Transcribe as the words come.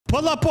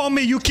Pull up on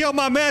me. You kill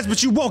my mans,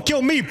 but you won't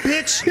kill me,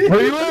 bitch.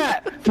 Where you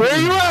at? Where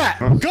you at?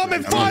 Come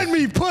and find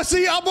me,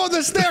 pussy. I'm on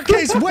the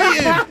staircase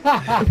waiting.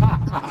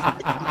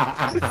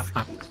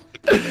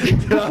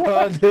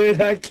 Oh, dude,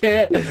 I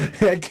can't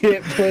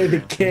play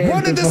the game.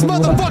 Run in this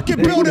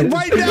motherfucking building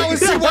right now and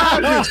see what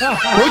happens.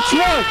 Which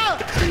one?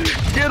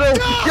 Get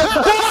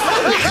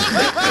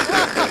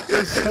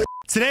him.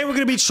 Today we're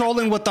gonna be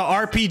trolling with the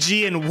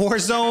RPG in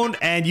Warzone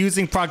and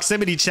using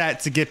proximity chat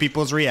to get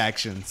people's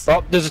reactions.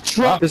 Oh, there's a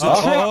truck. There's a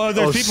truck. Oh,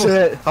 there's people.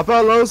 Shit. How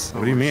about Los?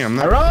 What do you mean? I'm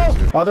not.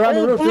 Hello? Oh, they're on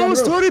the roof. Below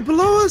us, Tony,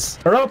 below us.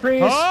 Hello,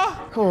 please. Huh?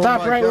 Oh,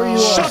 top right where you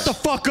are. Shut the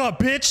fuck up,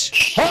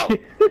 bitch.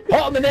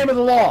 Halt in the name of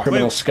the law.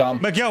 Criminal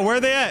scum. Miguel, where are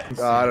they at?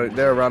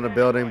 They're around the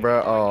building,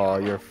 bro. Oh,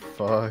 you're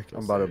fucked.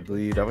 I'm about to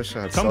bleed. I wish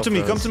I had. Come to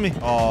me. Come to me.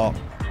 Oh.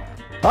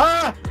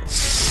 Ah!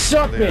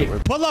 Shut me.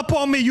 Pull up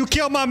on me. You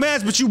kill my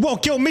mans, but you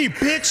won't kill me,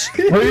 bitch.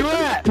 Where you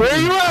at? Where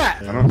you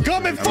at?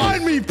 Come and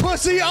find me,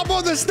 pussy. I'm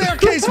on the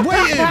staircase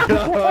waiting.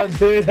 Oh,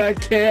 dude, I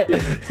can't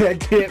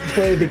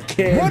play the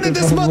game. Run in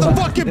this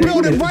motherfucking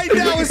building right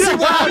now and see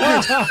what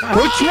happens.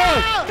 Which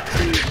one?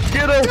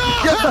 Get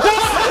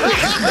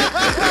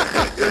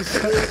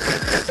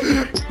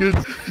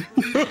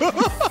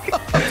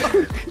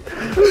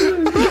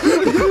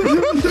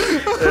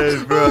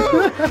Hey, bro.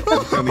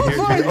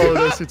 Oh,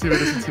 that's it too.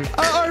 That's it too.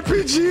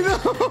 RPG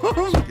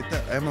though. Get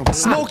that ammo.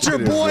 Smoked your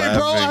boy,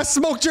 bro. I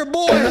smoked your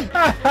boy.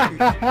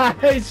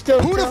 He's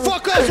still Who the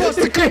fuck else wants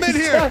to come in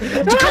here?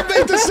 Come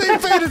make the same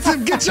fate as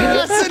him. Get your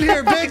ass in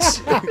here,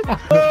 bitch.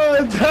 Oh,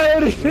 I'm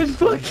tired of this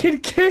fucking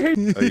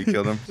game. Oh, you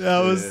killed him? That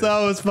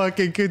was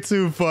fucking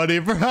too funny,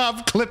 bro.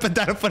 I'm clipping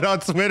that and put it on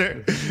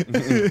Twitter.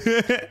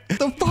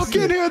 The fuck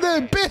in here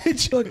then,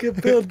 bitch. Fucking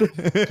building.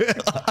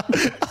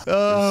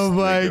 Oh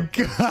my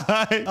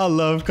god. I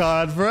love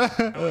COD, bro.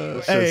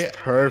 Hey,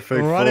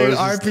 perfect. running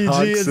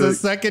RPG is a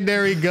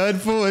secondary gun,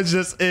 fool. It's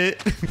just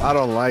it. I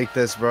don't like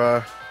this,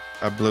 bro.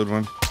 I blew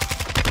one.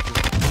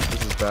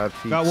 This is bad.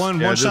 Peach. Got one.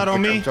 Yeah, One shot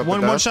on me.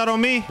 One shot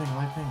on me.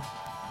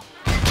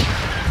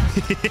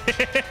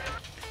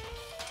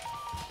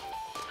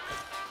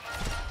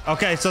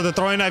 Okay, so the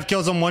throwing knife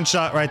kills him. One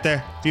shot right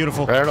there.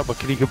 Beautiful. I don't know, but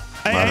can you go?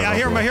 Hey, I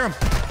hear him. I hear him.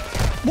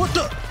 What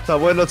the?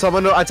 Top window.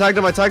 I tagged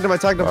him.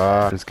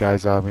 This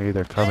guy's on me.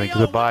 They're coming. Hey,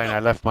 yo. Goodbye, and I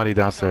left money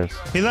downstairs.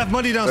 He left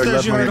money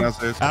downstairs. You heard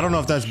him. I don't know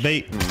if that's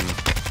bait.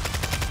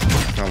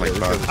 Not like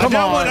that. I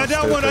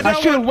down one. I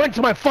should have went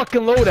to my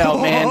fucking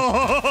loadout, man.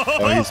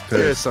 Oh, he's pissed.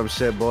 Here's some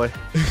shit, boy.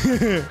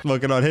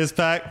 Looking on his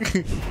pack.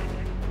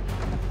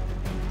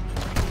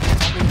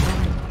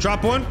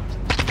 Drop one.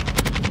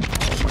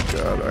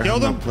 God,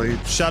 Killed him.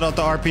 Shout out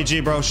the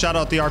RPG, bro. Shout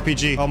out the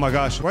RPG. Oh my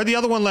gosh. Where'd the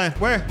other one land?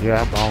 Where?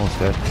 Yeah, I'm almost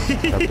dead.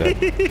 I'm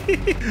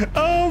dead.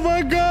 Oh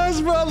my gosh,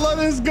 bro. I love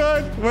this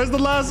gun. Where's the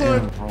last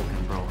one?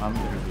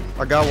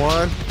 I got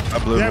one. I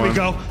blew one. There we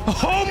go.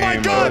 Oh my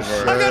Game god.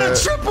 over. I got a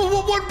triple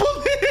with one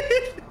bullet.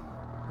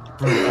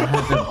 Bro, I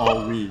had them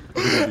all week.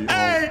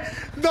 Hey,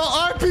 the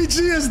RPG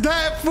is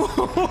that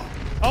fool.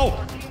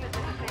 Oh.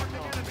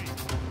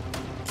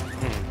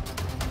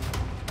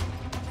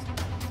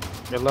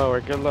 Get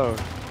lower, get lower.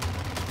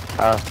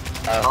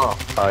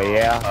 Oh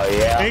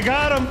yeah. He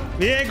got him.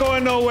 He ain't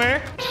going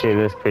nowhere. Shit,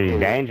 it's pretty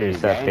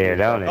dangerous up there,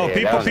 don't it? Oh,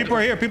 people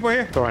are here. People are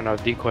here. Throwing a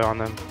decoy on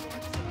them.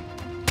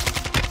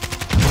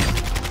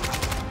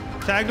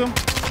 Tagged him.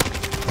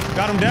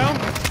 Got him down.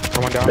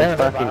 Someone down.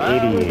 Fucking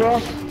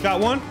idiot. Got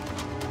one.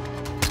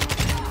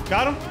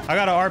 Got him. I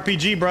got an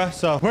RPG, bruh,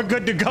 so we're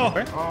good to go.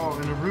 Oh,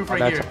 in the roof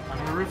right here.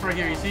 On the roof right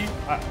here, you see?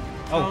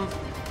 Oh.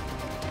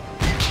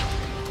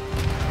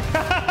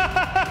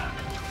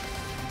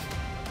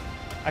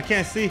 I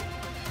can't see.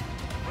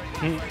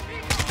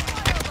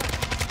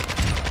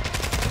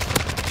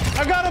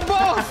 I got them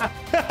both.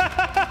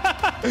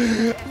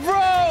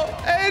 Bro,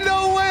 ain't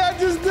no way I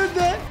just did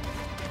that.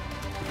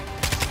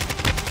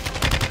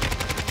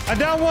 I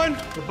down one.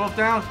 They're both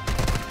down.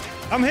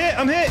 I'm hit.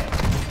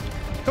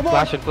 Come on.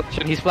 Flashing.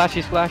 He's flashed.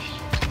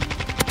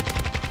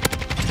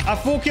 I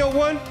full killed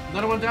one.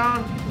 Another one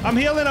down. I'm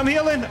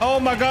healing.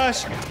 Oh my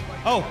gosh.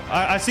 Oh,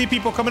 I see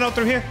people coming out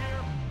through here.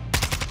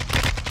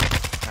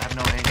 I have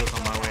no angles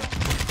on my way.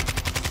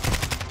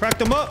 Cracked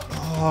them up.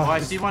 Oh, I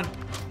see one.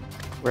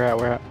 Where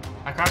at?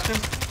 I cracked him.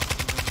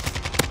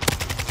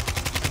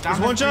 There's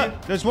one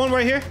shot. There's one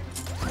right here.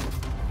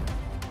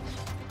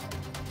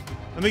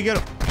 Let me get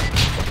him.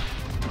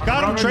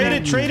 Got him.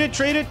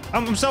 Traded.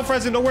 I'm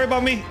self-resing. Don't worry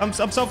about me. I'm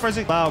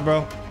self-resing. Wow,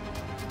 bro.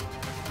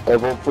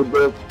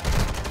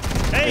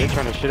 Hey.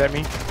 Trying to shit at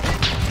me.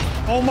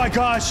 Oh my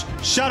gosh.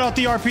 Shout out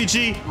the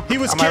RPG. He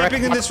was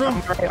camping in this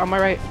room. On my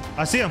right.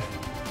 I see him.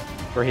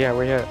 Where he at?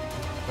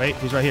 Wait,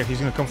 he's right here. He's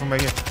gonna come from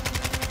right here.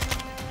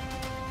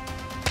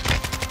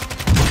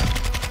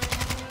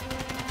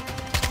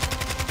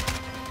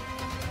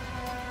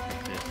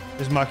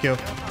 This is my kill.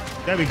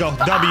 There we go.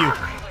 W.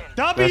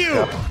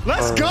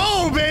 Let's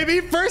go, baby.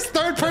 First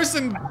third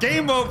person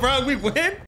game mode, bro. We win.